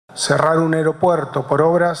Cerrar un aeropuerto por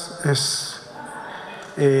obras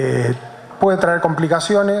puede traer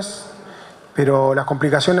complicaciones, pero las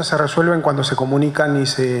complicaciones se resuelven cuando se comunican y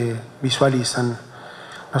se visualizan.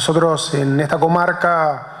 Nosotros en esta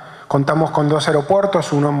comarca contamos con 2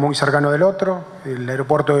 aeropuertos, uno muy cercano del otro. El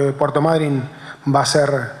aeropuerto de Puerto Madryn va a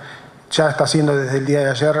ser, ya está siendo desde el día de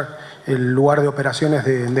ayer, el lugar de operaciones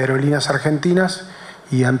de aerolíneas argentinas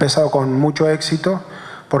y ha empezado con mucho éxito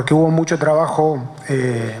porque hubo mucho trabajo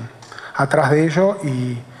atrás de ello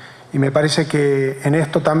y me parece que en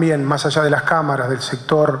esto también, más allá de las cámaras, del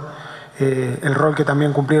sector, el rol que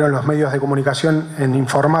también cumplieron los medios de comunicación en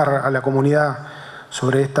informar a la comunidad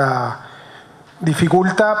sobre esta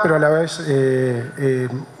dificultad, pero a la vez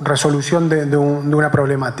resolución de una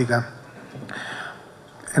problemática.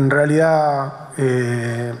 En realidad,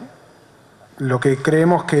 lo que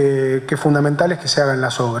creemos que es fundamental es que se hagan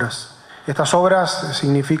las obras. Estas obras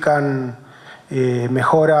significan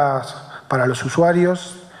mejoras para los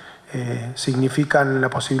usuarios, significan la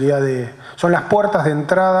posibilidad de... son las puertas de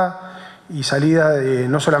entrada y salida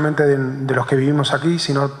no solamente de los que vivimos aquí,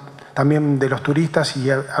 sino también de los turistas, y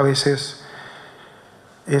a veces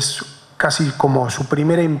es casi como su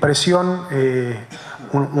primera impresión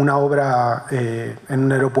una obra en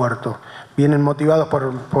un aeropuerto. Vienen motivados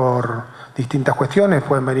por distintas cuestiones,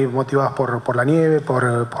 pueden venir motivados por la nieve,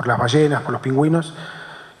 por las ballenas, por los pingüinos,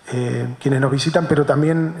 quienes nos visitan, pero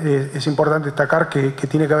también es importante destacar que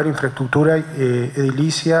tiene que haber infraestructura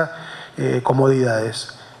edilicia,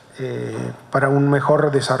 comodidades para un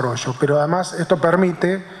mejor desarrollo. Pero además esto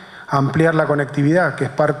permite ampliar la conectividad, que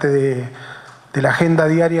es parte de la agenda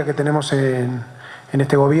diaria que tenemos en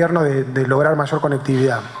este gobierno de lograr mayor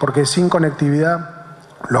conectividad, porque sin conectividad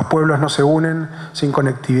los pueblos no se unen, sin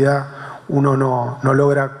conectividad uno no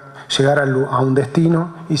logra llegar a un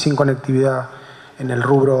destino, y sin conectividad en el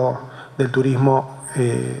rubro del turismo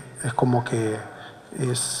es como que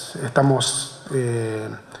estamos...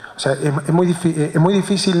 o sea, es muy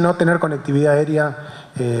difícil no tener conectividad aérea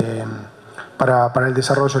para el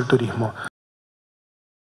desarrollo del turismo.